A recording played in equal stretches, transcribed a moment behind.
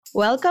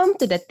Welcome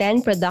to the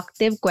 10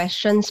 Productive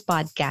Questions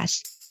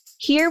podcast.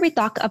 Here we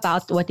talk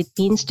about what it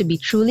means to be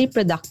truly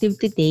productive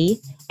today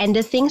and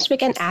the things we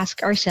can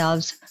ask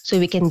ourselves so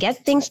we can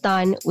get things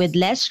done with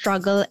less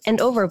struggle and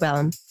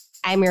overwhelm.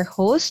 I'm your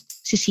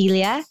host,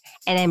 Cecilia,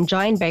 and I'm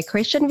joined by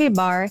Christian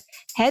Vibar,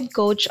 head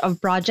coach of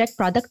Project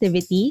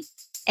Productivity,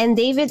 and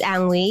David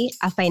Angway,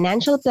 a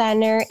financial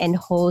planner and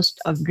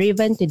host of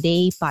Driven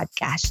Today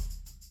podcast.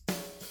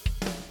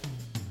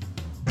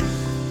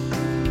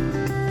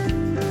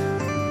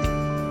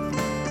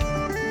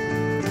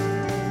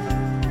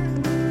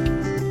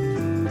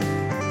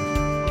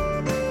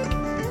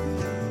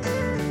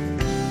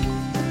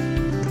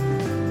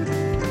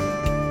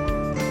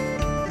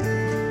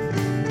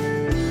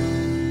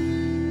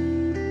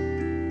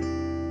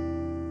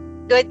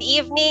 Good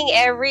evening,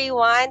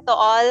 everyone, to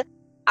all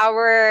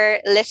our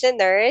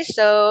listeners.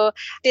 So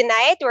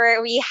tonight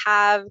we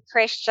have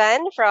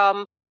Christian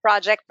from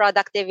Project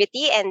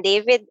Productivity and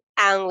David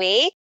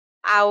Angway,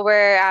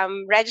 our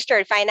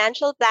registered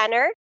financial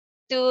planner,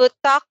 to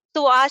talk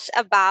to us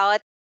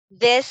about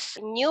this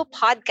new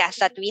podcast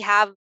that we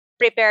have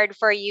prepared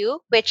for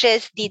you, which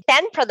is the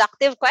 10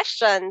 Productive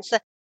Questions.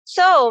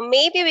 So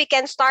maybe we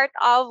can start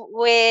off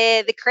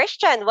with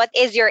Christian. What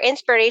is your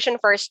inspiration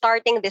for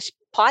starting this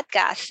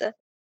podcast?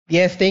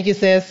 Yes, thank you,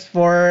 Sis,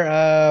 for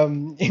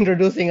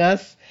introducing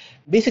us.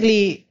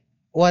 Basically,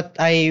 what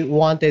I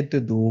wanted to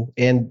do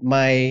and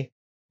my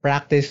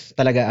practice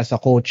talaga as a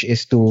coach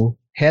is to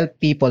help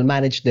people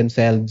manage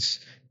themselves.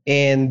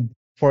 And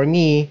for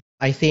me,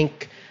 I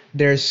think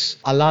there's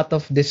a lot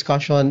of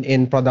discussion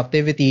in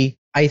productivity.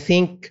 I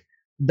think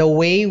the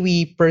way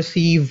we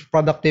perceive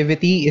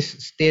productivity is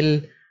still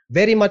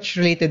very much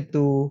related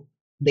to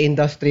the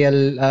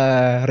industrial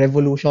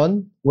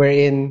revolution,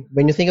 wherein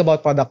when you think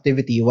about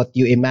productivity, what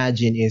you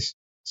imagine is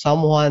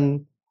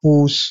someone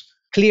who's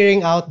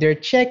clearing out their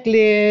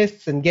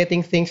checklists and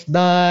getting things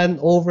done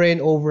over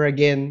and over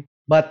again.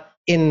 But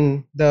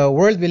in the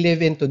world we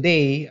live in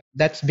today,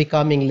 that's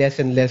becoming less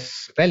and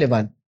less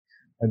relevant.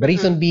 The Mhm.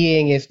 reason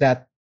being is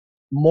that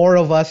more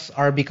of us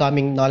are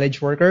becoming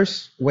knowledge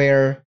workers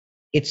where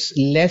it's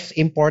less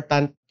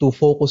important to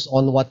focus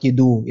on what you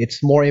do.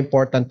 It's more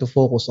important to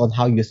focus on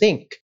how you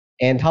think.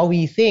 And how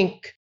we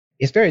think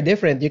is very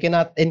different. You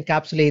cannot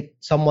encapsulate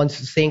someone's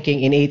thinking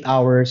in 8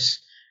 hours.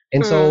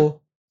 And Mhm. so,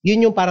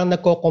 yun yung parang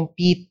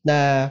nagko-compete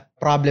na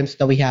problems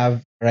that we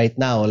have right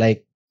now.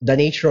 Like, the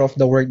nature of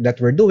the work that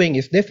we're doing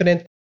is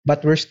different,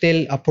 but we're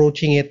still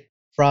approaching it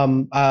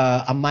from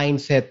a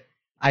mindset,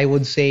 I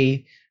would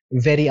say,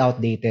 very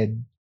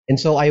outdated. And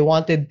so I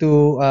wanted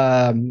to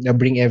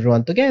bring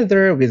everyone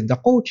together with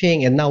the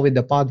coaching and now with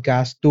the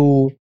podcast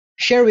to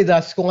share with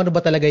us kung ano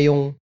ba talaga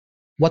yung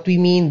what we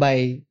mean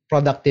by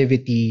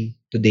productivity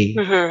today.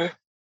 Mhm.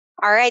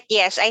 All right.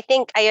 Yes, I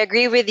think I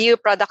agree with you.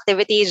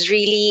 Productivity is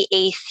really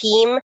a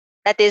theme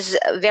that is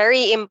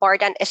very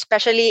important,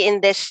 especially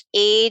in this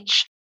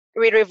age.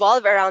 We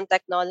revolve around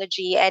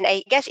technology, and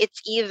I guess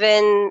it's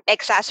even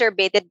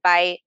exacerbated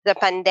by the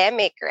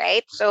pandemic,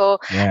 right?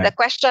 So Yeah. the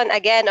question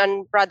again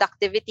on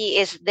productivity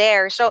is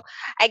there. So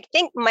I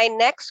think my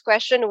next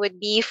question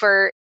would be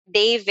for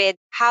David.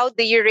 How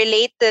do you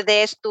relate to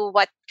this, to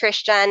what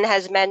Christian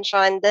has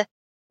mentioned?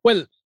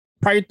 Well,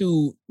 prior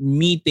to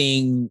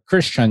meeting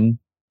Christian,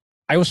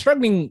 I was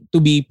struggling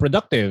to be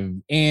productive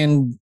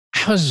and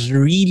I was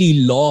really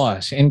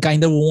lost and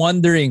kind of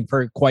wondering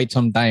for quite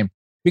some time.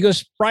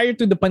 Because prior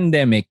to the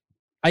pandemic,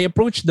 I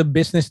approached the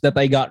business that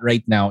I got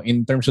right now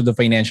in terms of the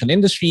financial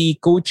industry,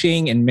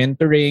 coaching, and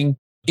mentoring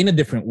in a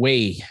different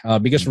way.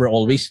 Because we're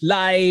always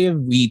live,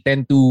 we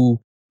tend to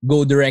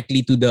go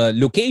directly to the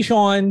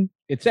location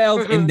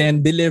itself and Mhm.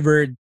 then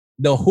deliver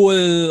the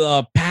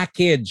whole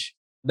package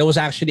that was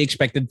actually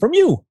expected from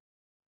you.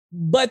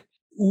 But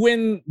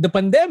when the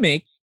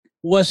pandemic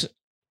was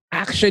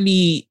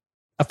actually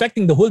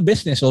affecting the whole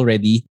business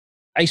already,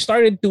 I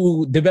started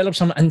to develop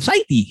some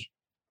anxiety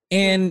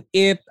and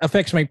it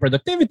affects my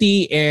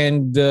productivity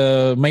and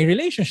my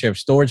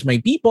relationships towards my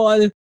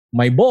people,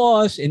 my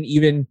boss, and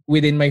even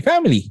within my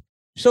family.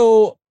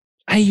 So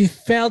I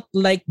felt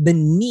like the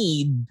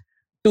need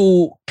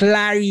to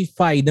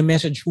clarify the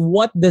message.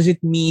 What does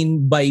it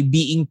mean by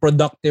being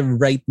productive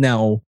right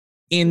now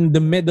in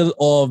the middle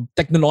of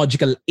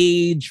technological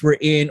age? We're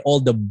in all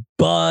the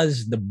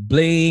buzz, the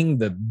bling,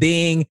 the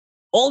ding,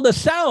 all the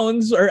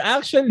sounds are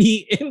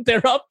actually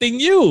interrupting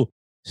you.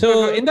 So,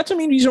 Mhm. and that's the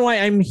main reason why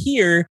I'm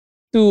here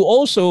to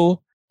also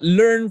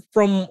learn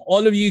from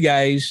all of you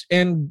guys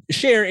and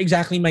share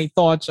exactly my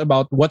thoughts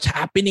about what's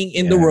happening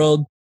in the Yeah.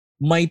 world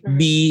might Mhm.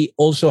 be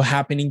also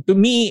happening to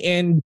me,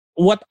 and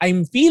what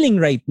I'm feeling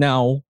right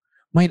now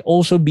might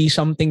also be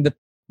something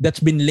that's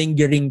been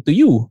lingering to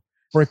you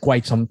for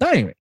quite some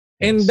time.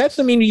 And that's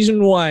the Yes. main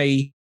reason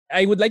why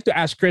I would like to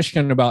ask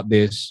Christian about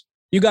this.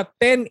 You got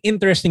 10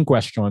 interesting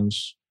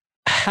questions.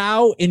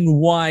 How and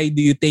why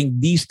do you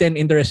think these 10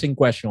 interesting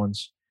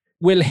questions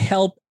will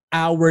help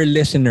our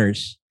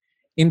listeners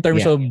in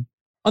terms Yeah. of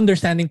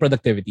understanding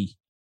productivity?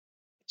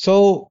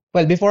 So,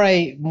 well, before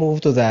I move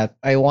to that,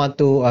 I want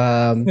to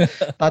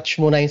touch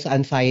muna yung sa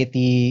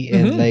anxiety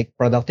and Mhm. like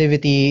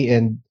productivity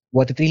and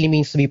what it really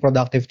means to be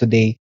productive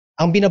today.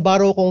 Ang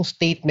binabaro kong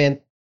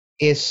statement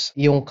is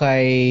yung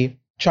kay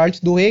Charles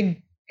Duhigg,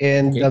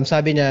 and Okay.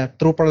 sabi niya,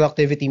 true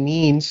productivity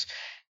means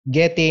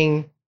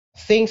getting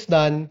things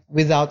done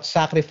without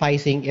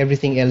sacrificing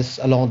everything else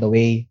along the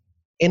way.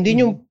 And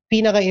yun yung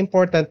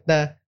pinaka-important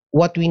na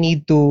what we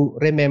need to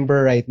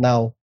remember right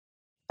now.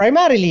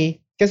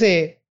 Primarily,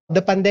 kasi the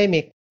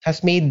pandemic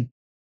has made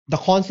the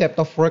concept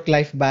of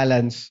work-life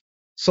balance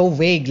so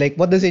vague. Like,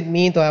 what does it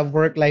mean to have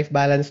work-life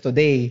balance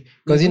today?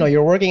 Because, Mhm.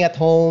 you're working at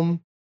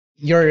home,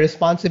 your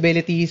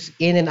responsibilities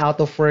in and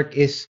out of work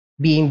is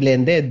being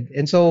blended.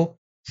 And so,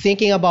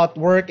 thinking about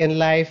work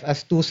and life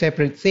as two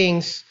separate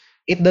things,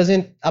 it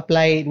doesn't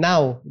apply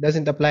now, it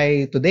doesn't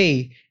apply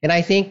today. And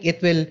I think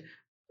it will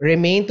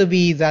remain to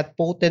be that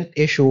potent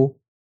issue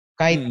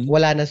kahit Mhm.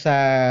 wala na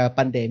sa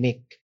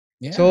pandemic.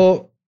 Yeah.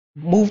 So,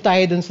 move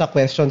tayo dun sa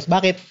questions.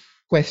 Bakit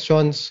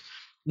questions?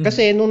 Mhm.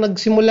 Kasi nung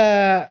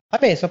nagsimula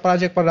kami sa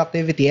Project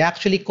Productivity, I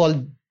actually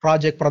called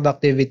Project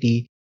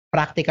Productivity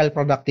practical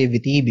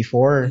productivity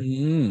before.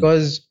 Mhm.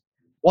 Because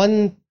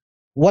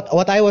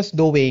what I was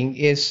doing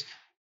is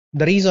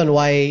the reason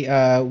why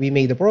we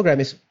made the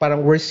program is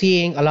parang we're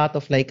seeing a lot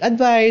of like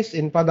advice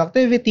in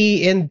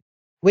productivity, and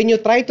when you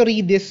try to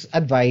read this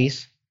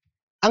advice,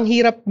 ang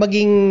hirap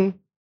maging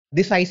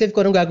decisive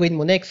kung anong gagawin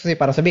mo next. Kasi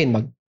para sabihin,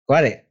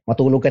 kuwari,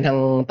 matulog ka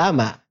ng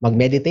tama,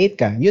 mag-meditate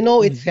ka.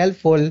 It's Mhm.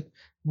 helpful,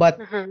 but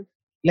Mhm.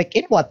 like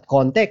in what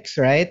context,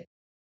 right?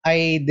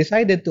 I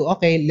decided to,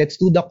 okay, let's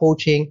do the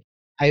coaching.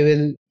 I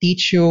will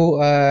teach you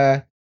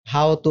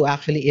how to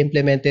actually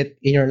implement it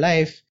in your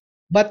life.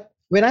 But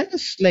when I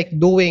was like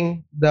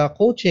doing the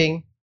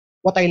coaching,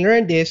 what I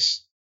learned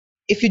is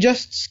if you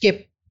just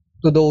skip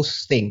to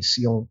those things,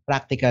 yung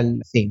practical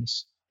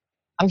things,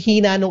 ang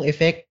hina nung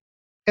effect.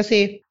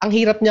 Kasi ang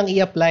hirap niyang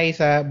i-apply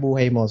sa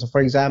buhay mo. So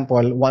for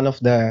example, one of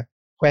the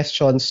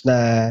questions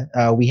na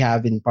we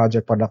have in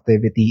project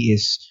productivity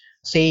is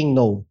saying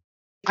no.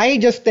 I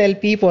just tell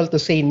people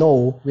to say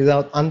no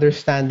without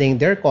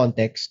understanding their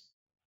context.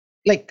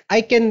 Like, I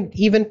can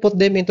even put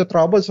them into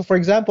trouble. So for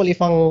example, if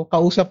ang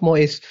kausap mo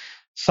is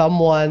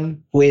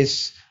someone who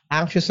is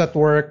anxious at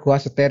work, who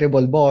has a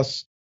terrible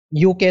boss,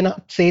 you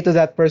cannot say to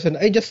that person,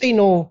 I just say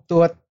no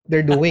to what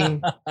they're doing,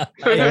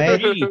 I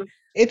right? agree.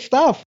 It's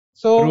tough.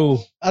 So, True.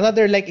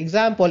 another like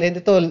example, and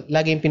ito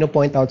laging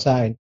pinopoint out sa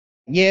akin.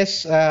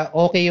 Yes,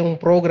 okay yung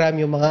program,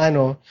 yung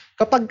mga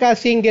kapag ka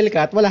single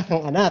ka at wala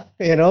kang anak,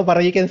 para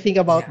you can think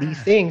about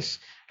these Yeah.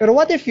 things. Pero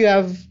what if you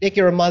have, like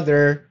your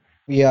mother,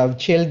 you have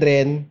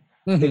children,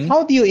 like Mhm.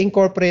 how do you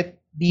incorporate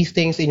these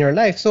things in your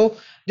life? So,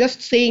 just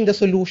saying the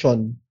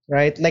solution,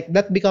 right? Like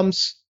that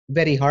becomes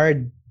very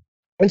hard.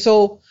 And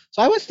so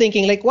I was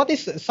thinking, like, what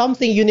is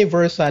something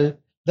universal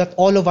that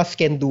all of us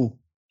can do?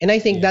 And I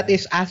think that Yeah.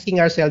 is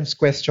asking ourselves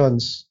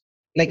questions.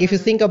 Like, if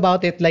you think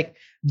about it, like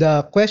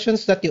the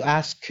questions that you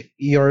ask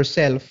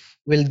yourself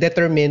will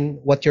determine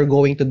what you're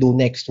going to do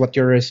next, what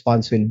your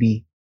response will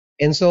be.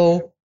 And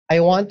so I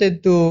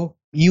wanted to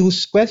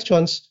use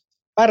questions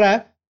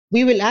para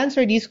we will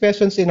answer these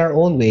questions in our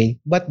own way,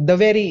 but the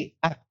very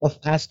act of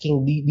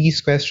asking these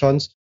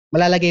questions,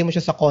 malalagay mo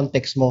siya sa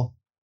context mo.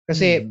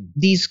 Kasi Mhm.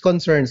 these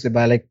concerns,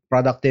 diba, like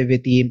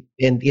productivity,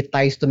 and it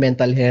ties to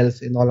mental health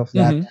and all of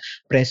that, Mhm.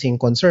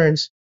 pressing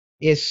concerns,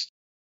 is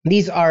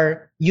these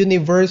are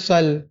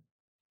universal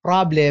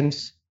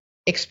problems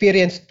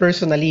experienced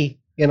personally.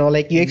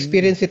 Like you Mhm.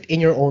 experience it in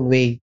your own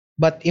way.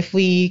 But if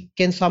we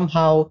can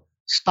somehow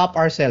stop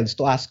ourselves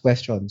to ask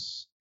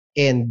questions,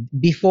 and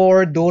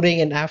before,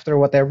 during, and after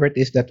whatever it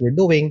is that we're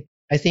doing,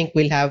 I think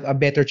we'll have a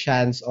better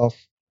chance of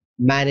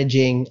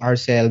managing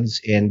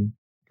ourselves and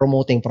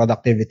promoting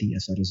productivity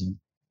as a result.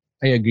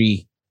 I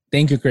agree.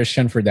 Thank you,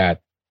 Christian, for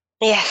that.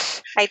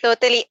 Yes, I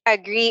totally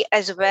agree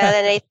as well.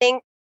 And I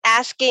think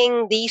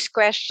asking these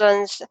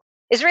questions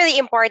is really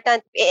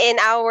important in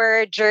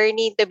our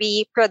journey to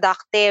be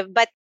productive.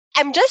 But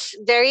I'm just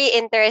very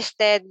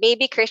interested.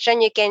 Maybe,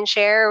 Christian, you can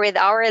share with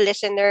our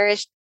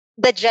listeners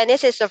the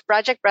genesis of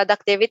Project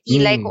Productivity.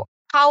 Like, Mm.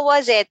 how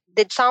was it?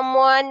 Did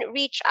someone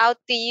reach out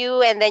to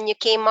you and then you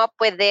came up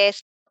with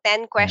this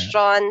 10 Yeah.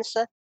 questions?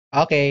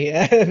 Okay,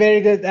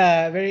 very good.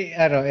 Very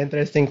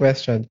interesting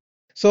question.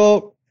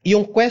 So,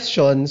 yung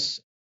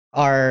questions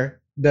are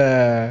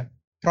the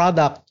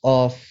product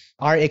of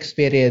our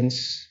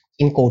experience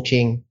in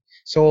coaching.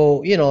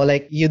 So,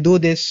 like you do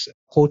this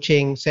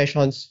coaching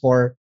sessions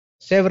for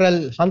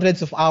several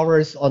hundreds of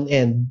hours on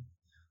end,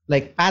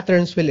 like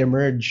patterns will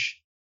emerge.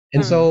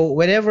 And Mm. Mhm. so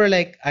whenever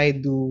like I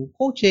do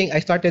coaching,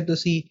 I started to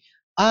see,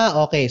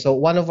 okay, so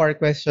one of our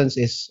questions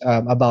is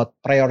about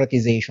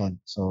prioritization.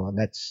 So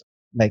that's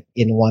like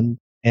in one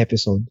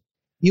episode.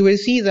 You will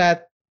see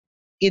that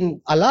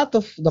in a lot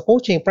of the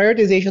coaching,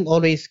 prioritization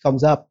always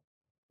comes up.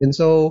 And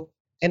so,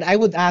 and I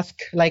would ask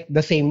like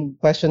the same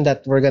question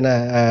that we're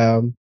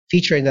gonna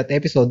feature in that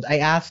episode. I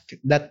ask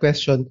that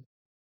question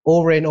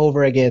over and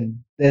over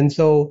again. And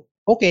so,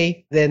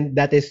 okay, then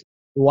that is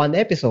one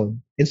episode.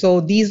 And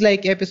so these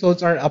like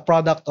episodes are a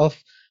product of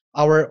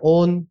our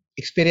own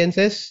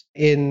experiences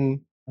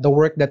in the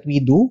work that we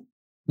do.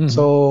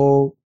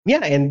 So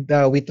yeah, and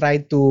we try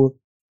to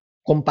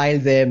compile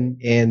them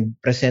and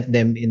present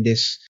them in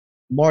this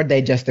more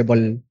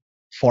digestible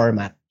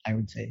format, I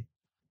would say.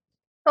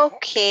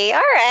 Okay, all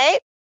right.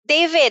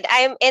 David,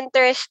 I'm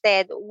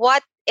interested.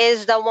 What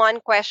is the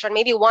one question,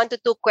 maybe one to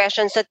two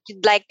questions that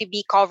you'd like to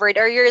be covered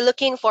or you're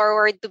looking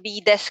forward to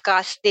be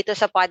discussed dito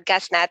sa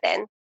podcast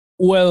natin?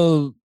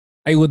 Well,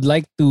 I would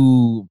like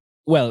to.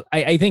 Well,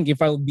 I think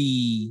if I'll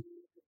be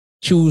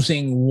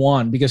choosing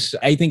one, because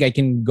I think I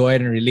can go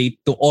ahead and relate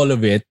to all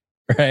of it,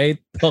 right?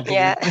 Okay.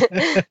 Yeah.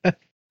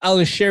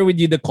 I'll share with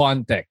you the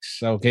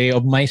context, okay,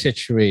 of my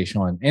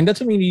situation. And that's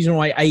the main reason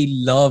why I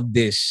love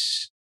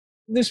this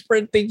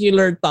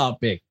particular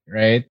topic,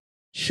 right?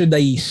 Should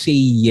I say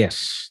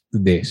yes to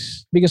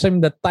this? Because I'm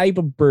the type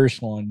of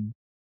person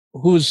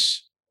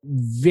who's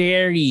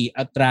very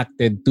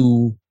attracted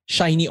to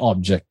shiny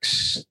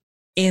objects.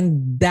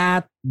 And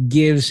that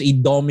gives a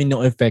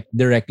domino effect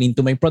directly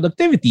into my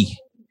productivity.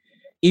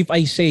 If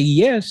I say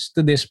yes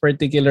to this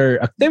particular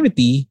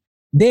activity,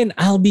 then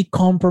I'll be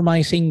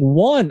compromising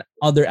one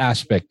other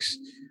aspects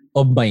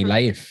of my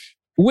life,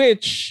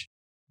 which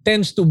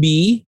tends to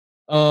be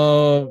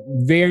a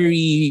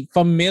very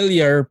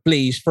familiar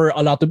place for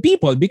a lot of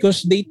people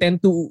because they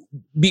tend to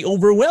be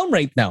overwhelmed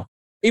right now.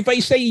 If I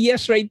say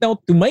yes right now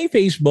to my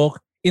Facebook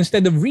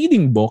instead of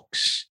reading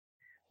books,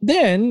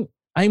 then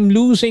I'm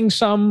losing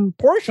some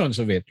portions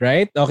of it,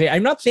 right? Okay,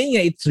 I'm not saying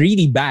it's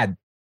really bad,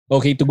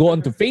 okay, to go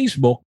onto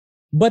Facebook,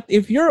 but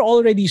if you're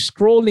already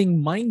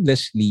scrolling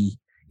mindlessly,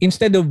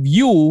 instead of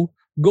you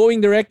going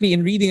directly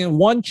and reading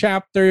one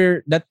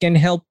chapter that can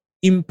help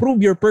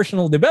improve your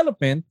personal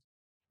development,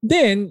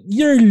 then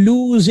you're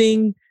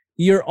losing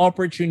your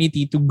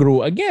opportunity to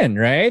grow again,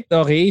 right?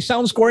 Okay,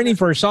 sounds corny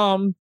for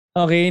some.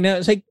 Okay, now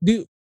it's like,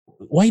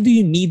 why do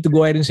you need to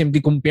go ahead and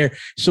simply compare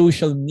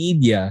social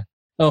media,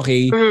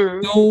 okay,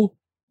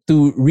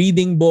 to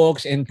reading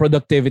books and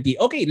productivity?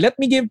 Okay, let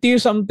me give to you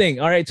something.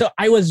 All right, so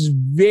I was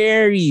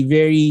very,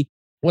 very,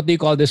 what do you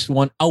call this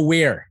one?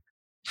 Aware.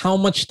 How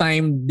much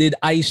time did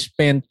I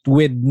spend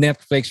with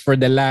Netflix for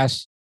the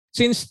last,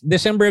 since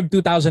December of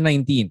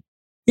 2019?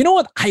 You know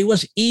what? I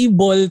was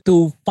able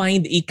to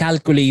find a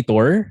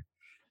calculator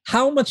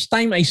how much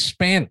time I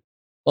spent,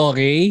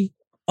 okay,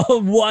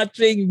 of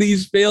watching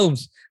these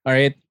films. All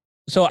right.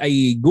 So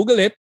I Google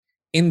it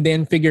and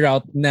then figure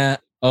out na,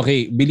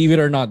 okay, believe it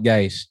or not,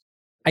 guys,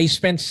 I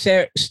spent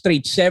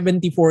straight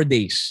 74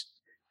 days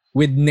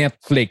with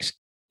Netflix.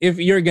 If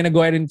you're going to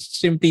go ahead and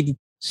simply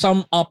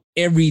sum up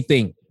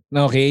everything,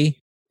 okay?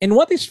 And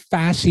what is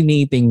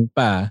fascinating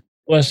pa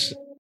was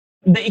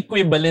the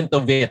equivalent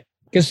of it.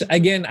 Because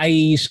again,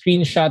 I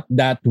screenshot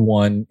that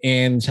one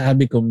and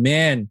sabi ko,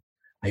 man,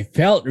 I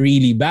felt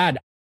really bad.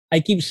 I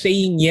keep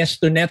saying yes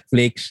to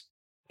Netflix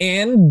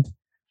and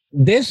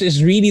this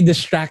is really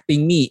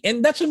distracting me.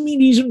 And that's the main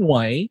reason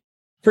why,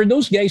 for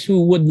those guys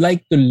who would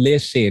like to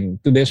listen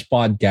to this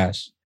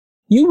podcast,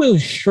 you will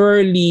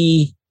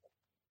surely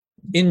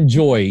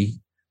enjoy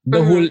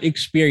the whole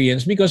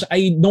experience because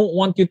I don't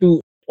want you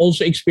to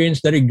also experience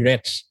the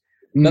regrets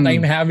that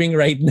I'm having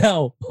right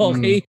now.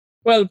 Okay.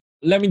 Well,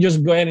 let me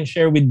just go ahead and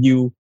share with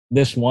you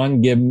this one.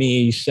 Give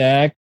me a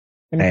sec.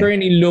 I'm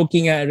currently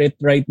looking at it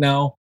right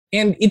now.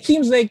 And it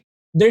seems like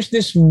there's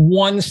this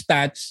one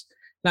stats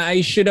that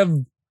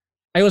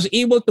I was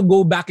able to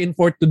go back and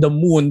forth to the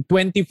moon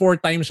 24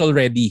 times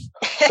already.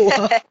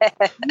 Yeah.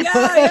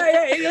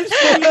 It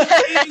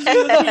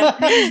was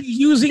crazy.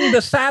 Using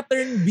the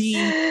Saturn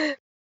V,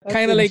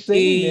 kind of like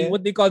a,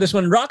 what do you call this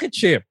one? Rocket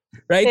ship,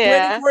 right?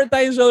 Yeah. 24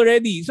 times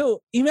already.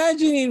 So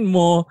imagine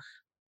mo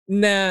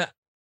na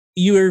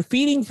you're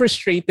feeling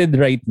frustrated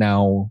right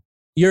now.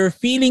 You're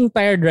feeling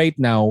tired right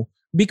now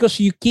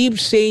because you keep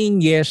saying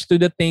yes to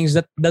the things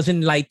that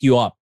doesn't light you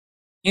up.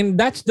 And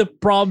that's the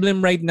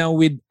problem right now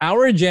with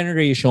our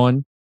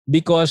generation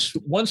because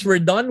once we're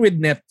done with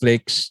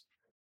Netflix,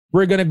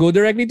 we're going to go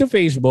directly to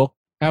Facebook.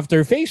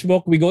 After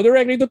Facebook, we go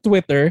directly to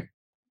Twitter.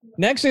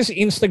 Next is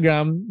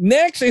Instagram.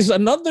 Next is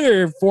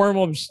another form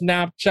of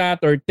Snapchat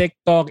or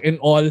TikTok and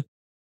all.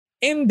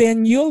 And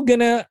then you're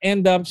gonna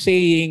end up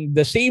saying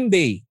the same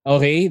day,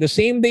 okay? The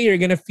same day you're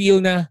gonna feel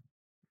na,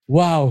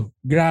 wow,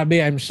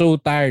 grabe, I'm so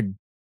tired.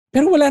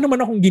 Pero wala naman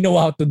akong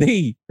ginawa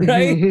today,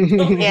 right?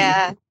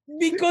 Yeah.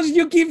 Because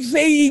you keep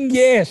saying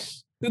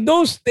yes to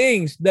those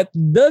things that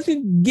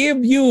doesn't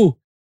give you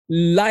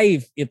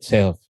life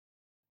itself.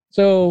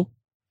 So,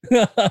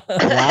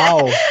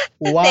 Wow.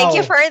 Thank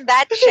you for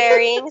that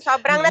sharing.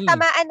 Sobrang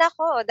natamaan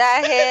ako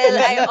dahil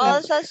I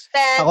also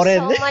spent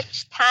so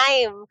much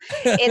time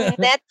in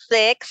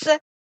Netflix.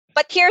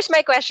 But here's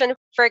my question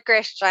for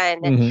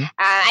Christian.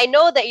 I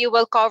know that you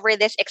will cover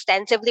this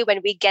extensively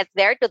when we get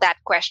there to that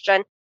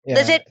question. Yeah.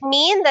 Does it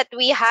mean that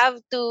we have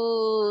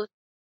to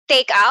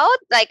take out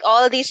like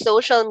all these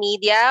social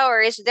media,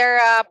 or is there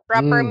a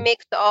proper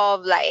mix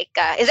of like,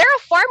 is there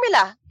a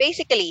formula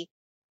basically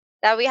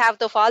that we have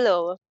to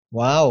follow?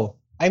 Wow.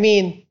 I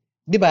mean,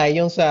 di ba,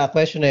 yung sa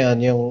question na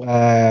yun, yung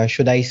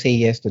should I say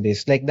yes to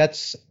this? Like,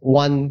 that's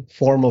one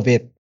form of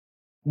it.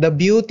 The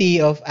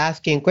beauty of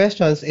asking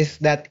questions is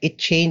that it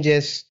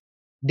changes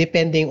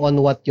depending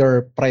on what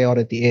your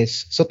priority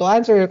is. So to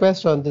answer your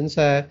question dun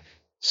sa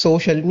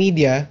social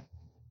media,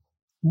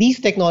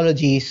 these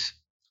technologies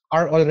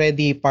are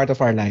already part of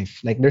our life.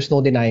 Like, there's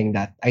no denying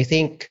that. I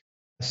think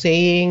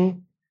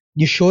saying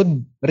you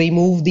should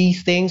remove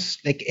these things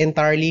like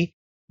entirely,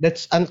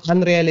 that's an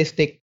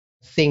unrealistic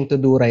thing to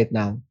do right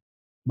now.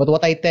 But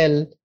what I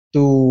tell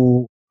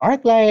to our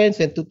clients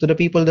and to the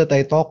people that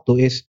I talk to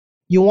is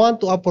you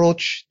want to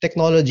approach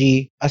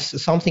technology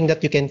as something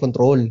that you can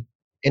control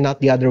and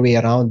not the other way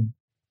around.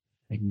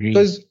 Agree.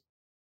 Because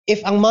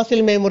if ang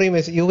muscle memory mo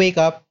is you wake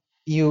up,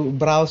 you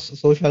browse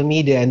social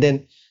media, and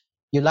then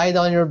you lie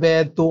down in your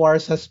bed, 2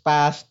 hours has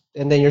passed,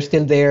 and then you're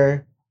still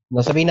there.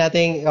 No, sabihin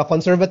natin,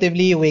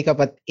 conservatively, you wake up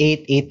at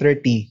 8,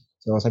 8:30.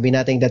 So sabihin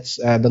natin that's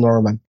the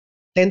normal.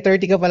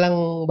 10:30 ka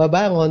palang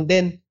babangon,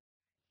 then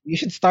you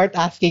should start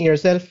asking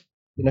yourself,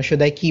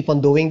 should I keep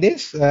on doing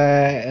this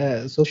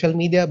social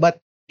media?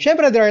 But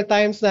syempre, there are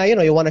times na,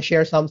 you want to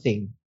share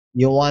something.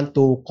 You want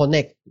to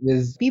connect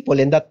with people,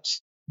 and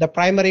that's the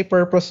primary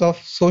purpose of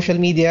social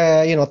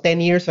media,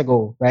 10 years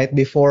ago, right?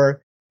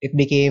 Before it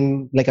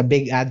became like a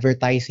big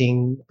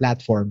advertising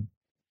platform.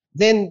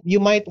 Then you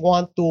might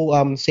want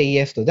to say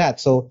yes to that.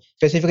 So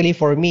specifically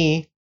for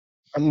me,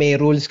 may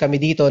rules kami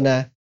dito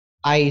na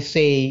I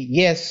say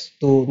yes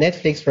to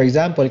Netflix, for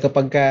example,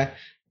 kapag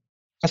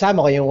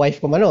kasama ko yung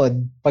wife ko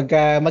manood.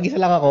 Pagka mag-isa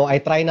lang ako, I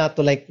try not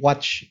to like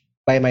watch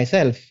by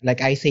myself. Like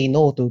I say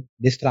no to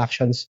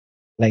distractions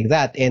like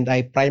that. And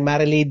I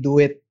primarily do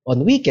it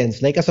on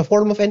weekends, like as a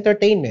form of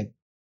entertainment.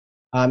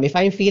 If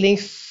I'm feeling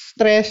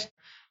stressed,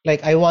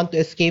 like I want to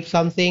escape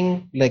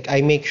something, like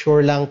I make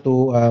sure lang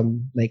to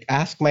like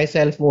ask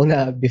myself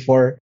muna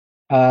before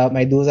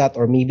I do that,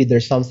 or maybe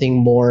there's something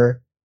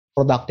more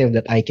productive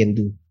that I can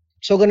do.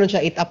 So ganun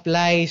siya, it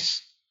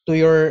applies to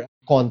your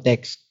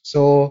context.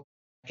 So,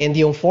 and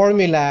yung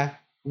formula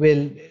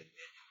will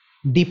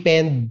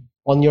depend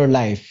on your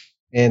life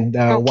and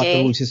what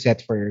Okay. rules you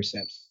set for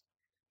yourself.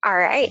 All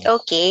right.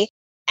 Okay.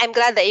 I'm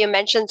glad that you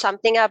mentioned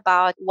something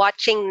about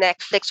watching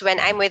Netflix when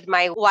I'm with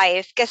my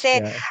wife.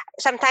 Kasi Yeah.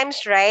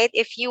 sometimes, right,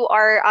 if you've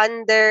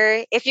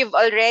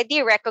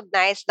already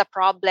recognized the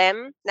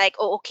problem, like,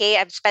 oh, okay,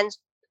 I've spent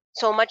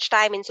so much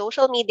time in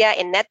social media,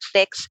 in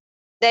Netflix,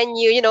 then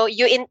you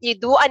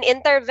do an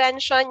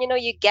intervention,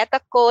 you get a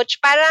coach.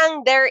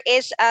 Parang there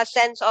is a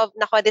sense of,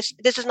 nako,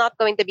 this is not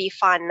going to be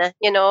fun,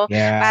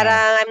 Yeah.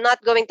 Parang I'm not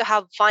going to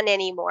have fun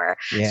anymore.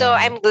 So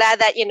Yeah. I'm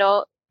glad that,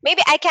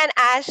 maybe I can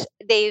ask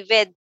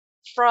David,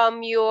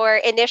 from your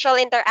initial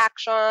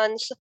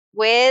interactions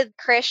with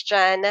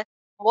Christian,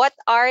 what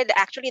are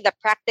actually the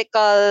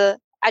practical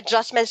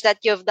adjustments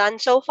that you've done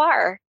so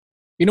far?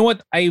 You know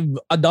what? I've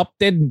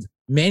adopted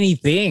many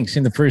things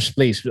in the first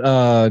place.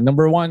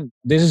 Number one,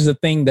 this is the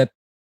thing that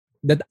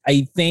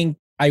I think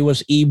I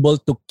was able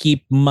to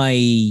keep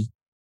my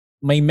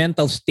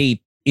mental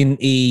state in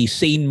a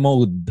sane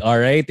mode. All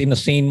right, in a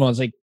sane mode. It's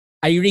like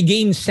I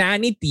regained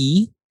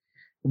sanity,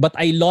 but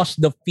I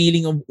lost the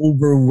feeling of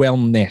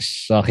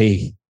overwhelmness.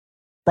 Okay.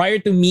 Prior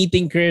to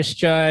meeting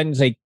Christians,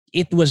 like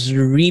it was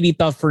really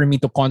tough for me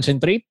to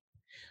concentrate,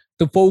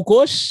 to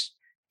focus,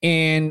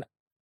 and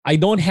I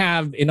don't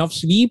have enough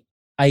sleep.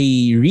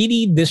 I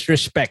really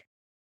disrespect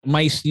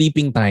my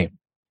sleeping time.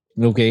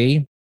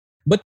 Okay.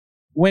 But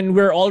when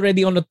we're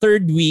already on the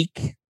third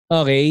week,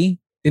 okay,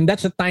 then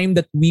that's the time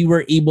that we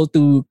were able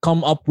to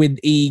come up with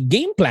a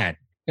game plan.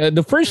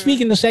 The first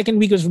week and the second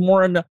week was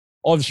more on the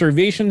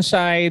observation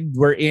side.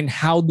 We're in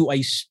how do I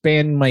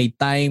spend my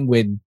time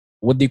with,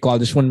 what do you call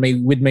this one,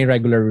 with my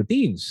regular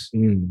routines.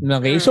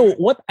 Okay. So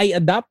what I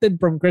adopted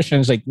from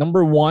Christians, like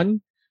number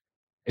one,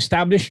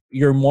 establish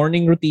your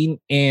morning routine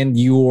and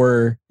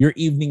your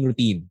evening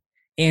routine,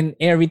 and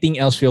everything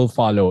else will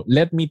follow.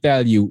 Let me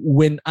tell you,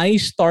 when I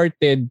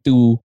started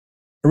to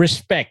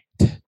respect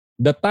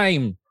the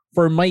time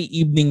for my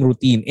evening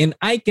routine and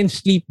I can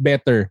sleep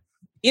better,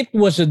 it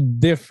was a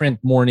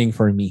different morning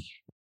for me.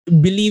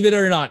 Believe it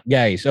or not,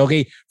 guys.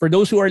 Okay, for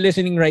those who are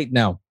listening right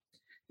now,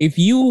 if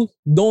you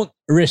don't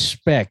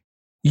respect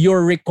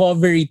your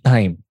recovery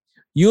time,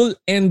 you'll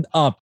end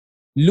up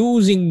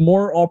losing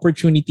more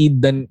opportunity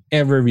than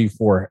ever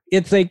before.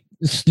 It's like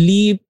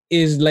sleep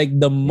is like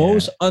the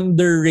most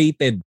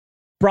underrated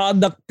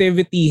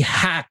productivity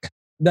hack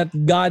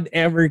that God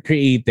ever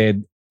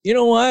created. You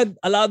know what?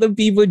 A lot of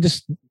people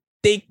just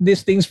take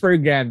these things for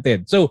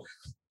granted. So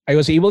I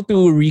was able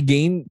to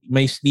regain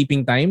my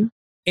sleeping time.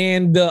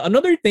 And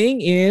another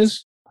thing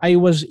is I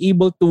was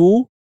able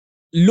to,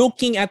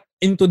 looking at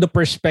into the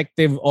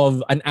perspective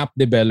of an app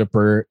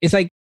developer, it's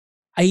like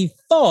I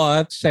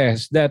thought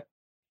says that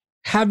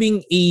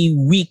having a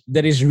week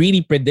that is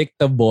really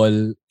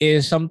predictable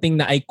is something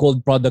that I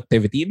called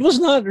productivity. It was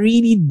not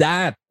really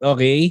that,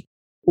 okay?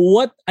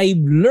 What I've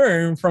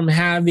learned from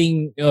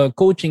having a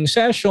coaching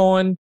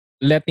session,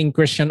 letting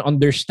Christian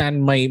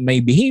understand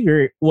my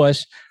behavior,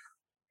 was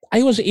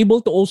I was able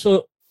to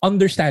also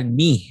understand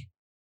me.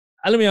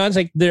 alam mo yun, it's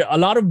like there are a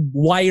lot of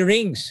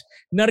wirings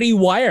na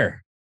rewire.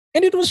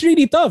 And it was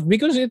really tough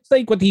because it's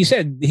like what he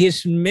said,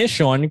 his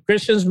mission,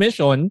 Christian's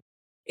mission,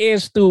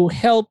 is to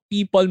help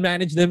people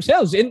manage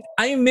themselves. And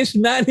I'm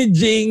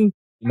mismanaging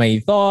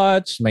my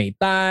thoughts, my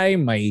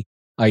time, my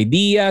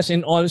ideas,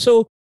 and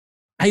also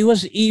I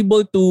was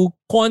able to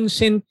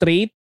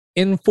concentrate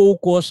and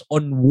focus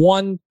on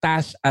one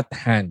task at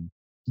hand.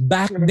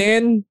 Back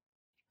then,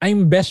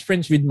 I'm best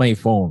friends with my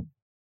phone.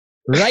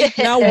 Right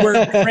now,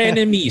 we're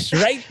frenemies.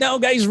 Right now,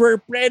 guys, we're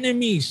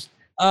frenemies.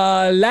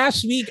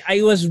 Last week,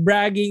 I was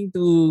bragging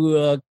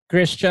to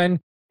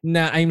Christian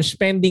na I'm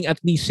spending at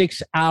least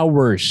 6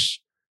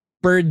 hours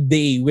per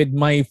day with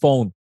my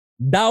phone.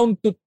 Down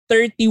to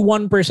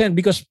 31%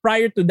 because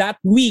prior to that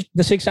week,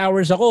 the 6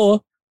 hours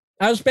ako,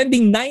 I was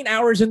spending 9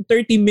 hours and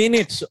 30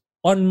 minutes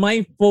on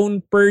my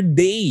phone per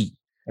day.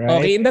 Right.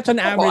 Okay, and that's an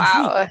average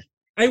week.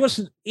 I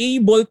was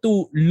able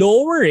to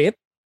lower it.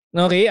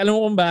 Okay, alam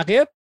mo kung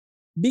bakit?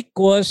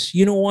 Because,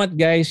 you know what,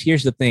 guys,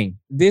 here's the thing.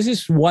 This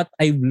is what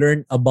I've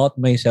learned about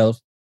myself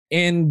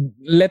and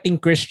letting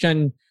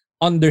Christian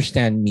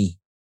understand me.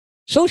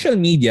 Social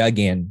media,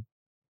 again,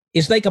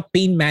 is like a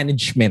pain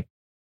management.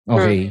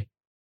 Okay?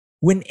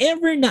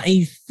 Whenever na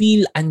I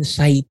feel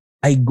anxiety,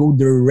 I go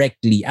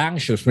directly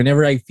anxious.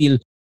 Whenever I feel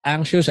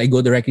anxious, I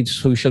go directly to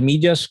social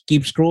media,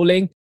 keep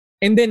scrolling.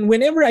 And then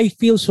whenever I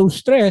feel so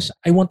stressed,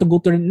 I want to go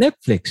to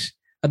Netflix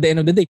at the end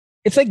of the day.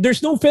 It's like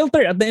there's no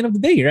filter at the end of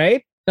the day,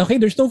 right? Okay,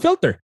 there's no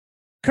filter.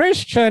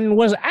 Christian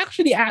was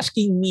actually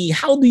asking me,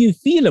 how do you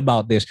feel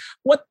about this?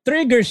 What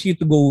triggers you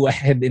to go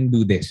ahead and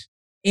do this?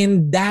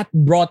 And that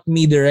brought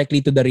me directly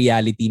to the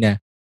reality na,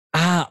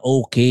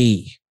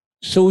 okay.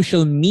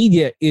 Social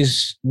media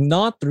is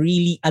not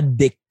really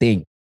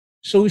addicting.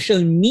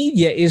 Social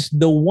media is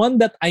the one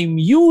that I'm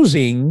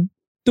using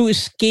to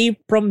escape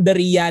from the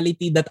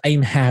reality that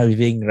I'm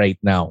having right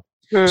now.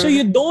 So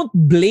you don't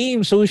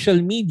blame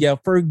social media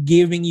for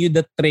giving you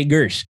the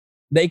triggers,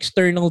 the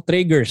external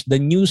triggers, the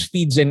news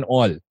feeds and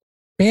all.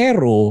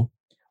 Pero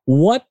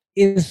what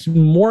is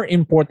more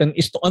important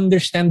is to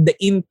understand the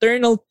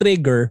internal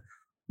trigger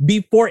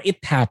before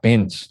it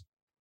happens.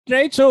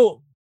 Right?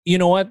 So, you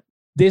know what?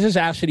 This is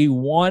actually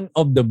one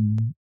of the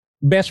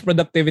best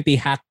productivity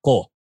hack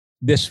ko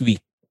this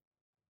week.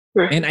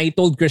 And I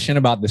told Christian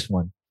about this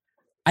one.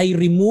 I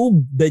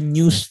removed the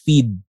news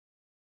feed,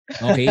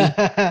 okay,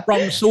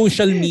 from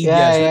social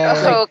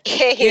media.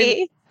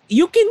 Okay.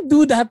 You can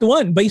do that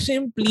one by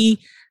simply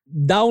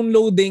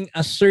downloading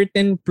a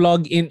certain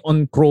plugin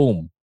on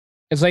Chrome.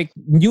 It's like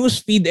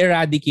Newsfeed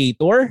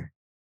Eradicator.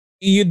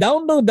 You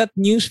download that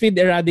Newsfeed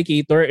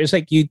Eradicator. It's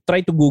like you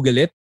try to Google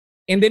it,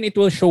 and then it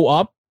will show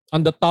up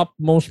on the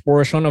topmost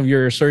portion of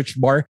your search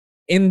bar.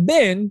 And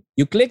then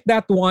you click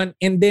that one,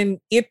 and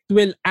then it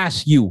will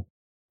ask you,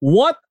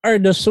 what are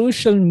the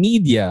social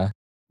media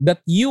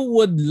that you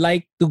would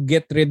like to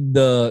get rid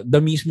the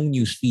mismong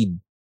newsfeed?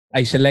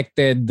 I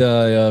selected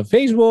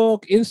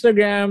Facebook,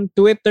 Instagram,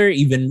 Twitter,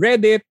 even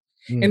Reddit.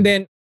 And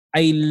then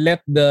I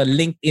let the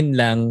LinkedIn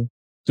lang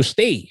to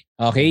stay.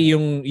 Okay,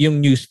 yung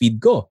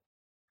newsfeed ko.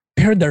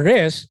 Pero the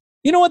rest,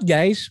 you know what,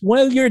 guys?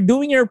 While you're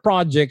doing your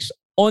projects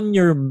on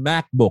your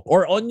MacBook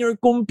or on your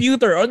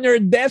computer, on your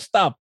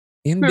desktop,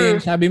 and then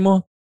sabi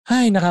mo,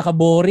 ay,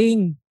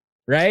 nakaka-boring.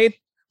 Right?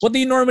 What do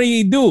you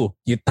normally do?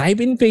 You type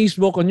in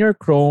Facebook on your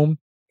Chrome,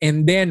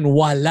 and then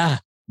voila,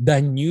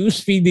 the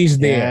newsfeed is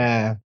there.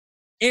 Yeah.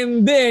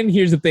 And then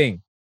here's the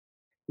thing.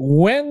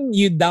 When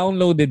you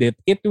downloaded it,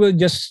 it will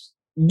just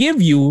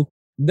give you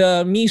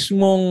the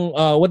mismong,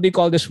 what do you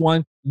call this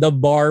one? The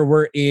bar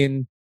we're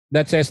in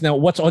that says now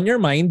what's on your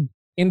mind.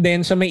 And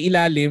then sa may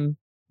ilalim,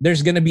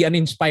 there's gonna be an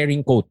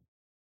inspiring quote.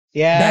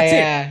 Yeah, That's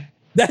yeah. it.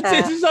 That's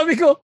it. So sabi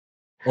ko,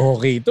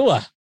 okay ito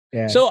ah.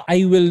 Yeah. So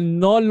I will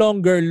no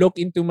longer look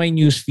into my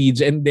news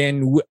feeds and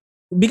then,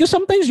 because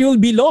sometimes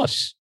you'll be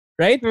lost,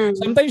 right?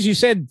 Sometimes you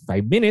said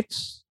 5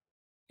 minutes.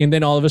 And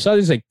then all of a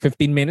sudden, it's like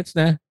 15 minutes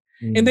na.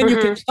 And then you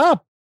can't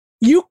stop.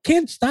 You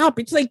can't stop.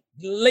 It's like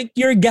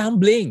you're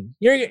gambling.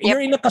 You're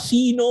in a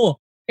casino.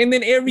 And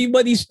then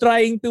everybody's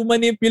trying to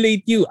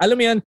manipulate you. Alam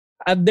mo yan,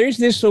 there's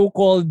this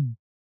so-called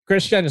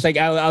Christian. It's like,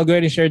 I'll go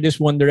ahead and share this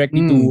one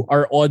directly to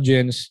our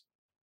audience.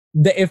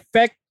 The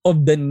effect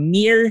of the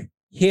near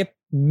hit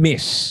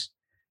miss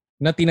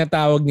na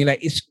tinatawag nila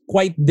is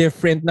quite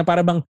different na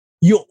para bang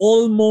you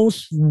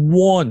almost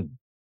won.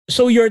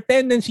 So your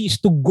tendency is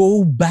to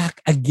go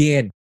back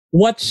again.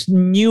 What's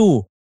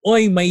new?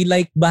 Oy, may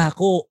like ba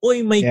ako?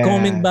 Oy, may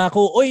comment ba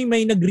ako? Oy,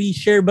 may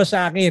nag-reshare ba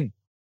sa akin?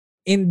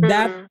 And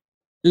that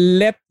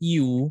let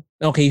you,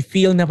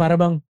 feel na para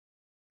bang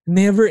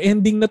never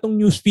ending na tong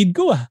newsfeed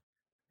ko ah.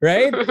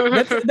 Right?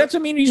 That's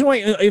the main reason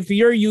why if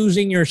you're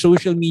using your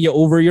social media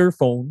over your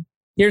phone,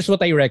 here's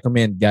what I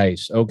recommend,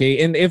 guys.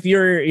 Okay? And if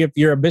you're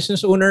a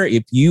business owner,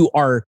 if you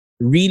are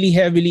really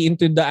heavily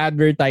into the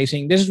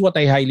advertising, this is what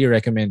I highly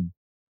recommend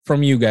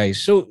from you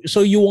guys. So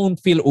you won't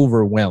feel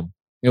overwhelmed.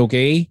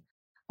 Okay?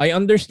 I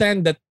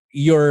understand that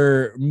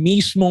your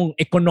mismong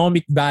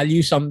economic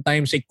value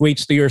sometimes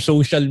equates to your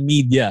social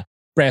media.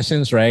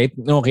 presence, right?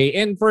 Okay.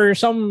 And for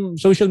some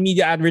social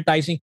media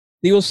advertising,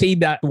 they will say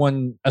that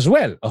one as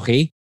well.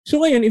 Okay. So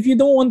ngayon, if you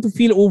don't want to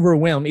feel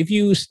overwhelmed, if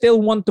you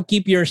still want to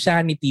keep your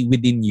sanity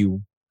within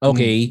you,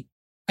 okay,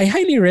 I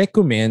highly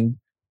recommend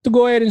to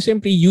go ahead and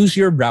simply use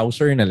your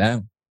browser na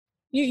lang.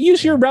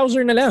 Use your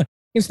browser na lang.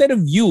 Instead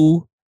of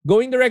you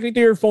going directly to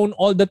your phone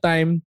all the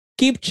time,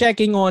 keep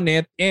checking on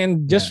it.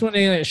 And just want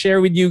to share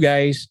with you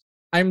guys,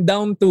 I'm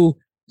down to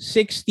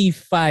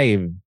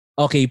 65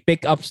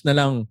 pickups na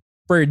lang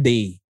per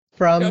day.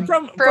 From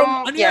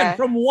Ano yan?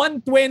 From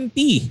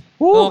 120.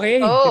 Woo! Okay?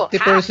 Oh,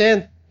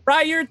 50%.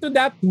 Prior to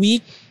that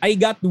week, I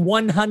got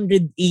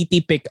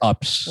 180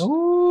 pickups.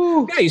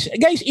 Oh. Guys,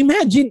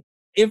 imagine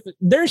if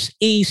there's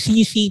a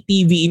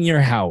CCTV in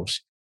your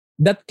house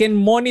that can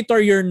monitor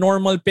your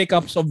normal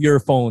pickups of your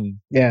phone.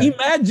 Yeah.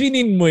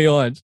 Imaginein mo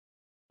yon.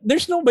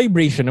 There's no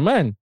vibration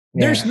naman.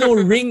 There's no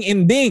ring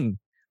and ding.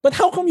 But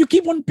how come you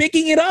keep on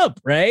picking it up,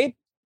 right?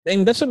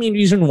 And that's the main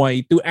reason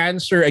why, to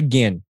answer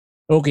again,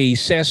 okay,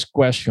 Seth's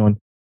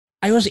question,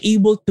 I was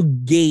able to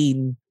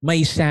gain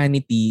my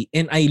sanity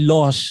and I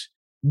lost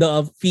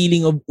the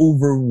feeling of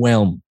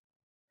overwhelm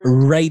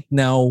right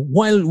now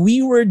while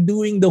we were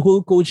doing the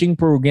whole coaching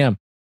program,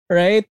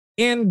 right?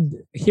 And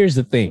here's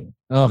the thing.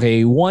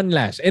 Okay, one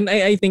last. And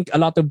I think a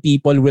lot of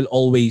people will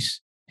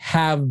always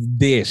have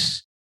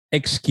this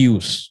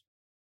excuse.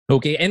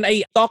 Okay, and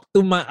I talked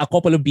to a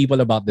couple of people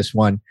about this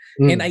one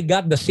and I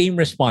got the same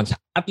response,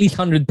 at least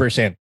 100%.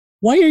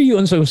 Why are you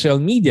on social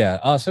media?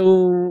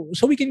 So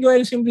we can go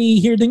ahead and simply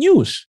hear the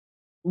news.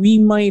 We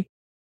might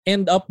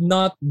end up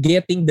not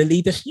getting the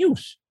latest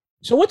news.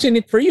 So what's in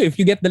it for you if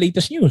you get the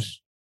latest news?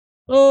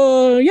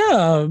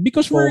 Yeah,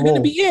 because we're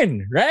gonna be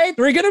in, right?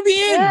 We're gonna be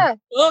in. Yeah.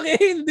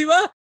 Okay, di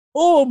ba?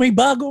 Oh, may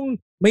bagong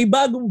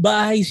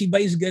bahay si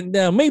Vice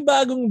Ganda. May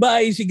bagong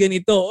bahay si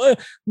ganito.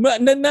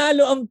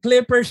 Nanalo ang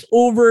Clippers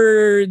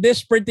over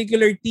this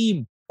particular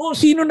team. Oh,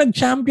 sino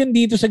nag-champion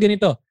dito sa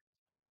ganito?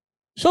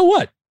 So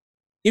what?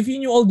 If you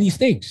knew all these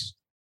things,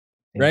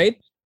 right?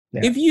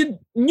 Yeah. If you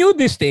knew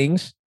these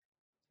things,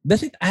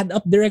 does it add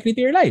up directly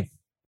to your life?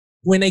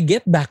 When I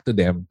get back to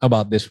them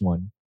about this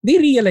one, they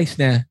realize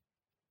na,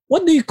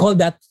 what do you call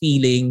that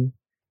feeling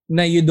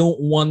na you don't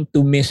want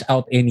to miss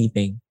out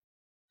anything?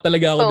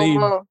 Talaga ako,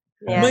 Dave.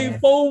 Yeah. May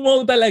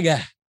FOMO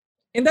talaga.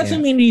 And that's the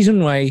main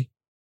reason why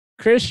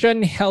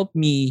Christian helped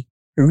me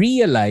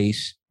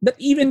realize that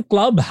even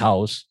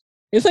Clubhouse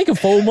is like a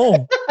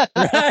FOMO.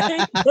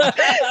 Right?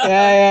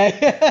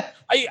 Yeah.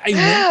 I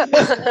went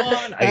to this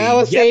one. I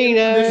was saying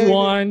this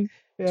one.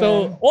 Yeah.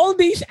 So all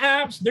these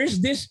apps,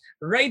 there's this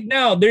right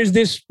now, there's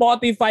this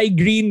Spotify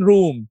green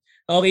room.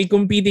 Okay,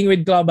 competing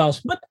with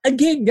Clubhouse. But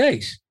again,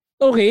 guys,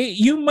 okay,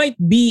 you might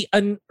be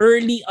an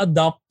early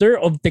adopter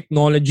of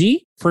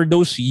technology for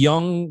those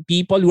young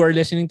people who are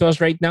listening to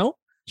us right now.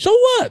 So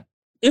what?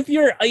 If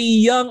you're a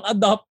young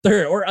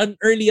adopter or an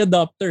early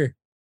adopter,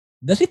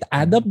 does it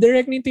add up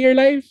directly to your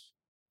life?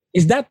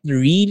 Is that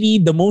really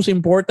the most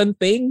important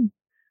thing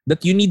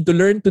that you need to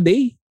learn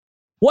today?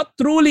 What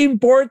truly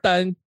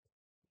important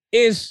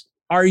is,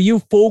 are you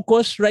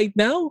focused right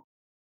now?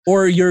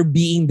 Or you're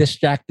being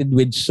distracted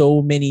with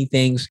so many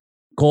things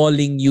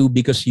calling you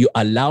because you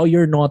allow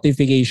your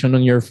notification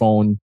on your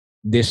phone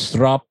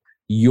disrupt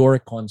your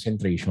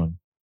concentration.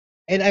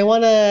 And I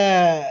want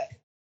to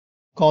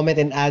comment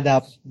and add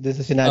up this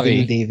is sinabi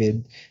ni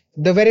David.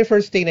 The very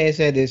first thing I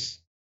said is,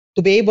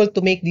 to be able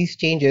to make these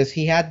changes,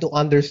 he had to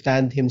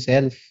understand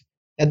himself.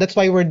 And that's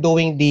why we're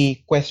doing the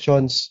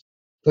questions.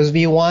 Because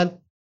we want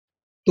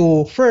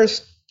to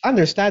first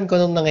understand kung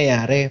anong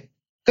nangyayari.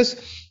 Because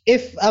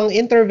if ang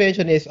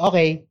intervention is,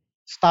 okay,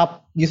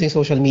 stop using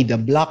social media,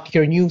 block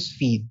your news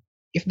feed.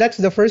 If that's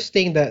the first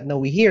thing that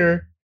we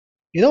hear,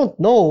 you don't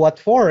know what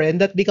for, and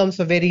that becomes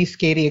a very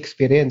scary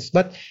experience.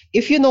 But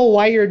if you know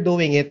why you're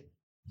doing it,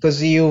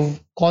 because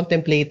you've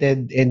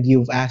contemplated and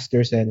you've asked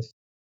yourself,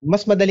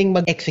 mas madaling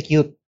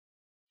mag-execute.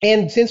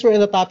 And since we're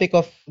in the topic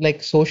of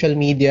like social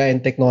media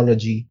and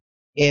technology,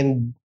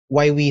 and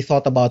why we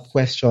thought about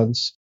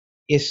questions,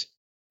 is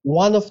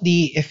one of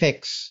the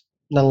effects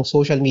ng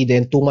social media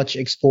and too much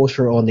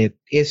exposure on it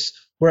is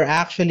we're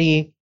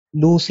actually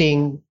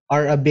losing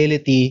our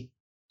ability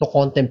to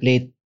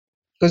contemplate.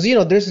 Because,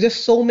 there's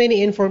just so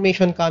many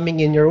information coming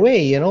in your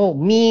way,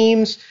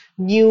 memes,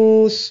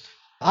 news,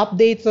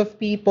 updates of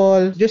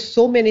people, just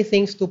so many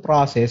things to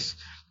process.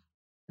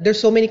 There's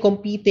so many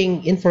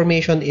competing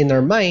information in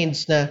our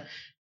minds na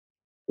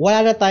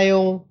wala na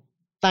tayong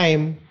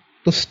time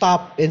to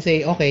stop and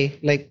say, okay,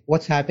 like,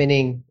 what's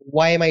happening?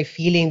 Why am I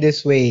feeling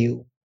this way?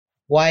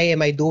 Why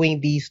am I doing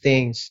these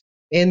things?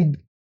 And,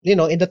 in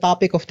the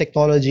topic of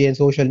technology and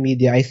social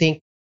media, I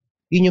think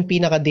yun yung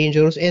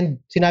pinaka-dangerous. And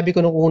sinabi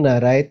ko nung una,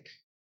 right?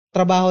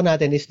 Trabaho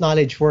natin is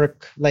knowledge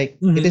work. Like,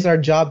 it is our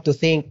job to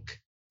think.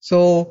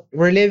 So,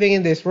 we're living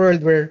in this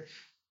world where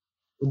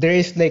there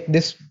is like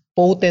this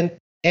potent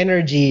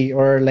energy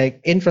or like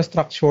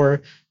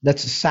infrastructure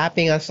that's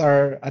sapping us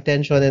our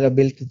attention and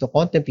ability to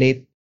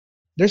contemplate.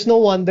 There's no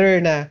wonder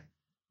na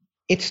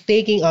it's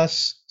taking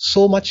us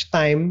so much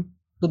time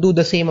to do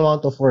the same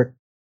amount of work.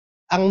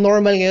 ang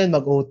normal ngayon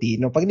mag-OT.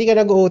 No? Pag di ka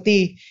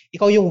nag-OT,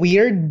 ikaw yung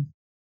weird.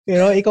 You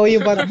know, ikaw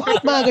yung parang,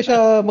 bakit maaga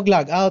siya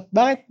mag-log out?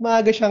 Bakit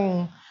maaga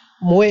siyang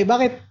umuwi?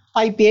 Bakit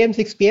 5 p.m.,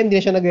 6 p.m. di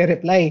na siya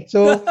nagre-reply?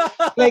 So,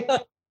 like,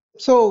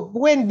 so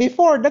when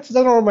before, that's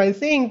the normal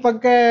thing.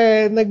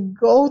 Pagka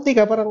nag-OT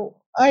ka, parang,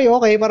 ay,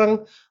 okay,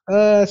 parang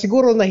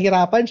siguro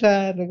nahirapan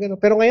siya.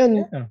 Pero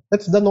ngayon,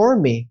 that's the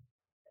norm eh.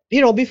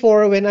 You know,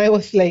 before, when I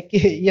was like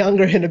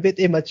younger and a bit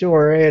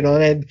immature, you know,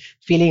 and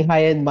feeling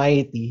high and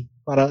mighty,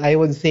 parang I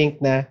would think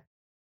na,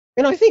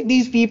 you know, I think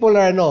these people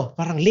are,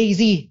 parang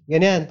lazy.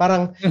 Ganyan.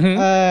 Parang,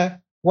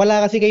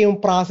 wala kasi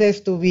kayong process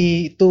to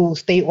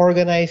stay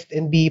organized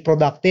and be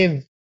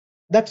productive.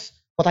 That's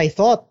what I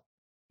thought.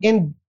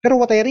 Pero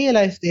what I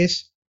realized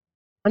is,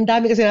 ang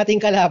dami kasi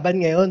nating kalaban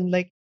ngayon.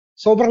 Like,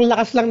 sobrang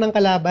lakas lang ng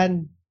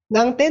kalaban.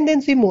 Na ang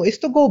tendency mo is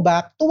to go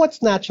back to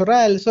what's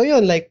natural. So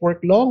yun, like,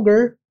 work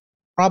longer,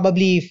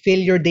 probably fill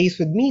your days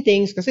with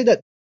meetings, kasi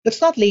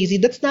that's not lazy,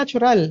 that's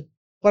natural.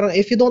 Parang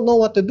if you don't know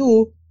what to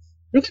do,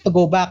 you're gonna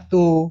go back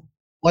to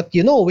what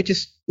you know, which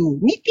is to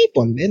meet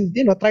people and,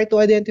 you know, try to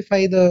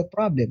identify the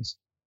problems.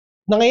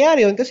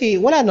 Nangyayari yun kasi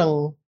wala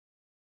nang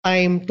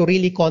time to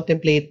really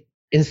contemplate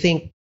and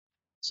think.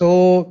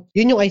 So,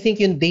 yun yung, I think,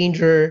 yung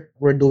danger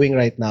we're doing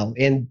right now.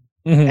 And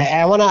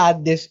I wanna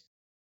add this.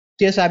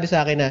 Sinasabi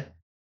sa akin na,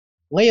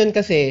 ngayon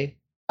kasi,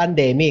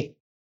 pandemic,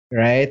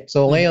 right?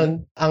 So,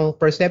 ngayon, ang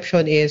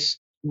perception is,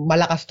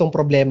 malakas tong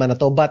problema na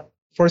to. But,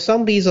 for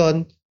some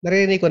reason,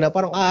 narinig ko na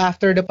parang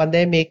after the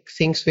pandemic,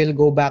 things will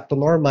go back to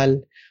normal.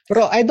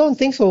 Pero I don't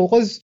think so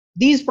because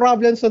these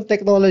problems on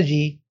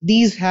technology,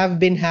 these have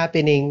been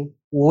happening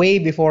way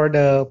before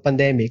the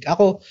pandemic.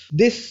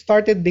 This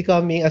started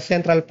becoming a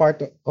central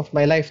part of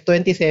my life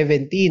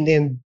 2017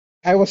 and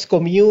I was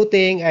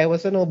commuting,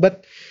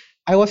 but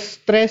I was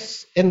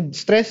stressed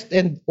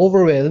and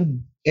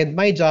overwhelmed. And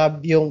my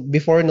job yung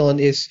before noon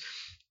is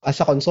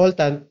as a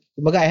consultant,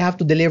 I have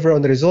to deliver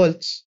on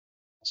results.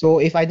 So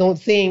if I don't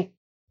think,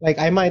 like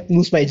I might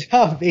lose my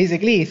job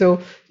basically.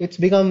 So it's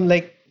become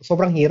like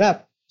sobrang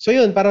hirap. So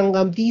yun, parang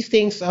these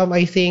things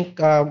I think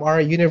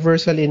are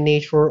universal in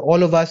nature.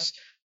 All of us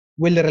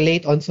will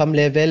relate on some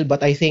level,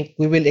 but I think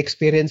we will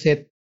experience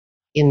it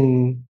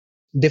in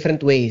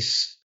different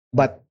ways.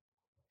 But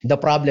the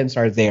problems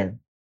are there.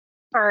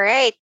 All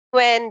right.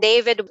 When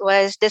David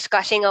was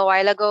discussing a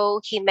while ago,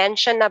 he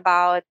mentioned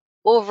about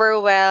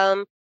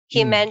overwhelm.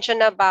 He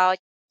mentioned about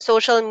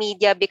social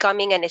media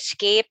becoming an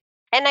escape.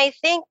 And I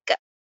think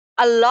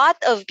a lot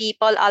of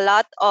people, a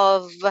lot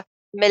of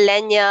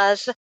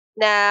millennials,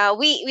 na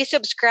we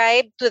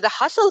subscribe to the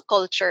hustle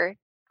culture.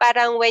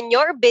 Parang when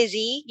you're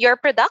busy, you're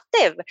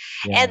productive.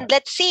 Yeah. And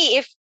let's see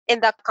if in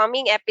the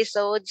coming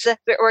episodes,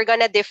 we're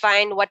going to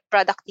define what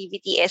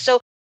productivity is.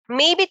 So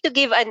maybe to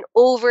give an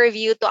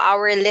overview to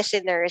our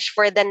listeners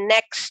for the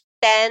next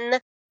 10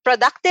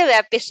 productive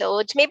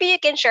episodes, maybe you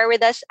can share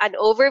with us an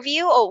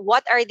overview of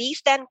what are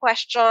these 10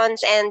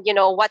 questions and, you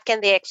know, what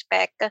can they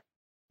expect?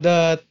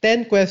 The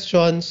 10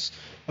 questions,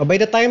 by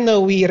the time na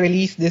we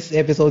release these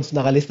episodes,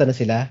 nakalista na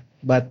sila.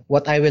 But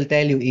what I will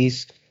tell you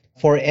is,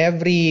 for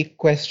every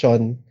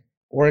question,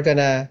 we're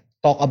gonna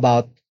talk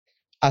about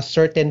a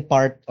certain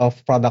part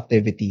of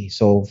productivity.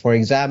 So, for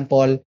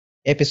example,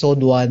 episode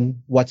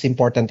 1, what's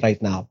important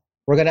right now?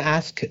 We're gonna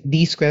ask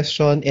these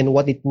questions and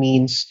what it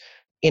means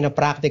in a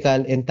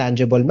practical and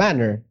tangible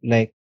manner.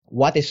 Like,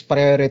 what is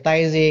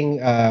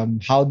prioritizing?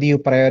 How do you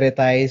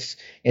prioritize?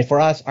 And for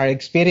us, our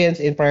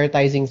experience in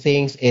prioritizing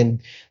things and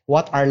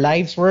what our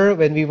lives were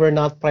when we were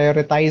not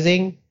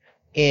prioritizing.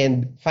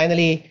 And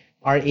finally,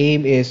 our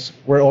aim is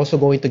we're also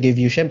going to give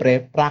you,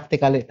 syempre,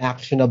 practical and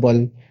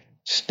actionable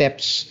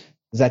steps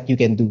that you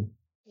can do.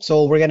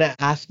 So we're going to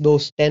ask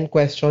those 10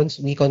 questions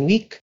week on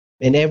week.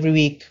 And every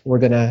week, we're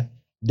going to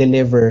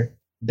deliver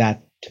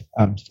that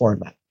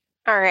format.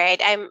 All right.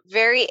 I'm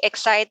very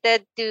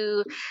excited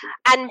to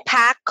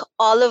unpack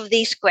all of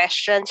these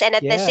questions and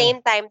at the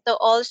same time to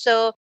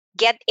also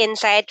get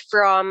insight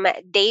from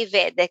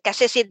David.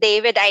 Kasi si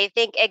David, I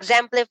think,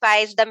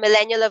 exemplifies the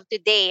millennial of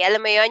today.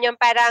 Alam mo yun, yung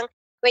parang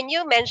when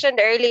you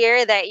mentioned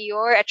earlier that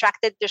you're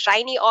attracted to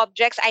shiny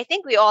objects, I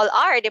think we all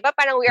are, di ba?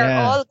 Parang we are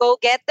all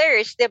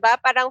go-getters, di ba?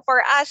 Parang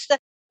for us,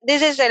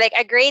 this is like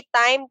a great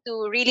time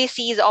to really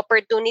seize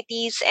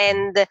opportunities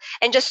and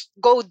just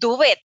go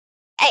do it.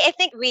 I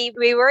think we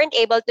weren't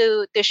able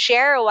to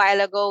share a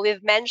while ago.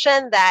 We've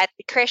mentioned that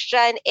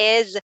Christian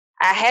is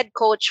a head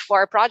coach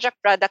for Project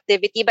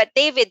Productivity. But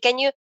David, can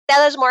you tell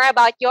us more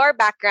about your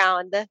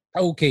background?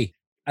 Okay.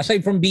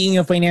 Aside from being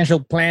a financial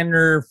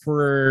planner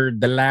for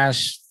the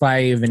last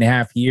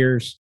 5.5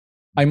 years,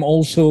 I'm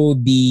also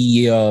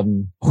the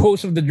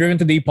host of the Driven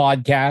Today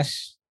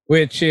podcast,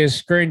 which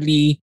is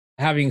currently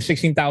having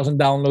 16,000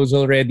 downloads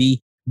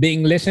already,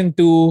 being listened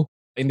to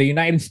in the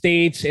United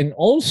States and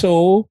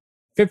also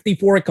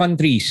 54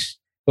 countries,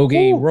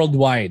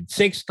 worldwide,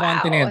 6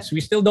 continents.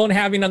 We still don't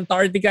have in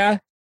Antarctica.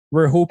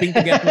 We're hoping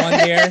to get one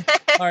there.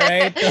 All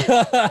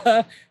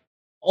right.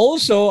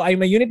 Also,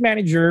 I'm a unit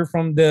manager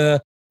from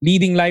the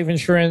leading life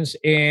insurance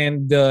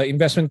and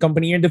investment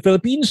company here in the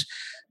Philippines.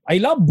 I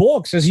love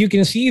books, as you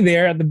can see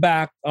there at the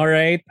back. All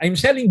right. I'm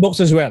selling books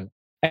as well.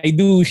 I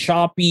do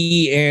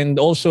Shopee and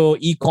also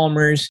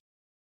e-commerce.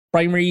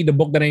 Primary, the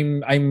book that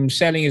I'm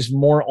selling is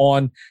more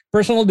on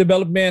personal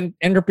development,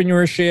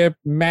 entrepreneurship,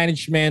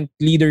 management,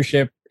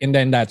 leadership, and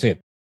then that's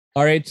it.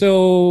 All right.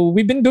 So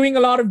we've been doing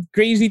a lot of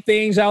crazy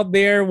things out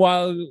there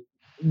while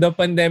the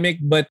pandemic,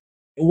 but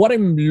what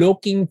I'm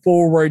looking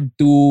forward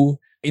to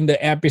in the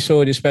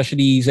episode,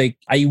 especially, is like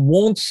I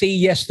won't say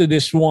yes to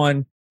this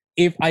one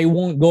if I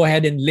won't go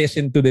ahead and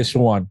listen to this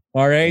one.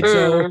 All right.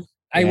 So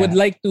I would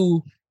like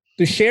to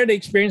share the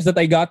experience that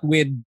I got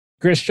with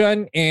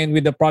Christian and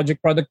with the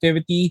project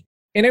productivity.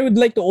 And I would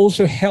like to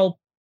also help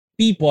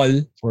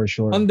people For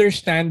sure.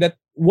 understand that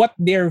what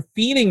they're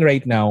feeling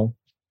right now,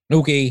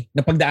 okay,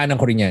 napagdaanan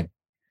ko rin yan.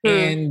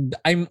 And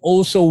I'm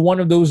also one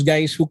of those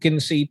guys who can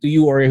say to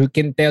you or who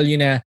can tell you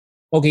na,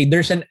 okay,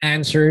 there's an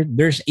answer,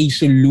 there's a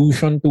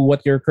solution to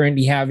what you're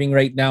currently having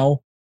right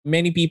now.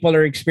 Many people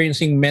are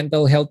experiencing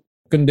mental health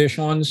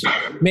conditions.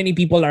 Many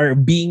people are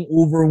being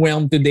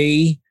overwhelmed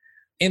today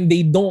and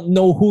they don't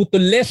know who to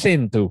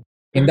listen to.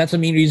 And that's the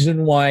main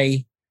reason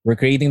why we're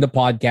creating the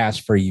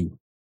podcast for you.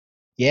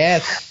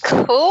 Yes.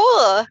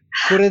 Cool.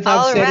 Couldn't have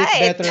All said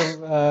right. it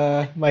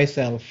better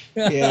myself.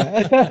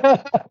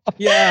 Yeah.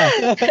 Yeah.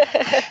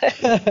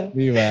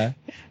 Diba?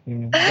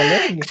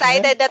 Galing.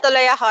 Excited na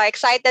tuloy ako.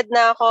 Excited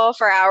na ako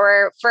for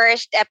our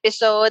first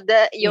episode.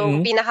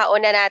 Yung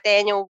pinakauna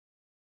natin, yung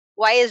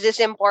why is this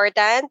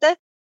important?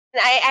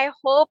 I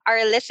hope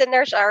our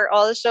listeners are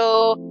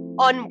also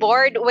on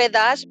board with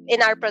us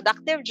in our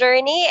productive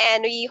journey,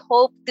 and we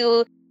hope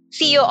to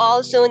see you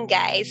all soon,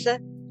 guys.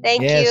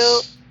 Thank you.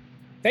 Yes.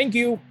 Thank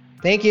you.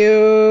 Thank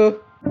you.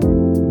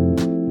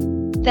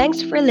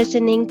 Thanks for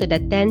listening to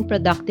the 10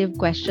 Productive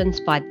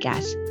Questions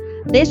podcast.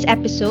 This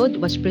episode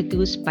was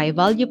produced by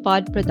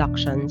ValuePod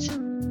Productions.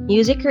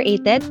 Music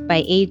created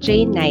by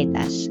AJ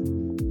Naitas.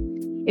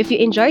 If you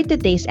enjoyed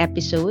today's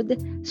episode,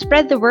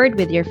 spread the word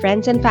with your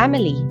friends and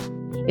family.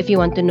 If you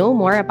want to know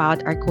more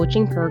about our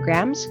coaching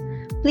programs,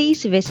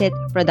 please visit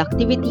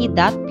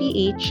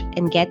productivity.ph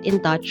and get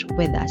in touch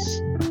with us.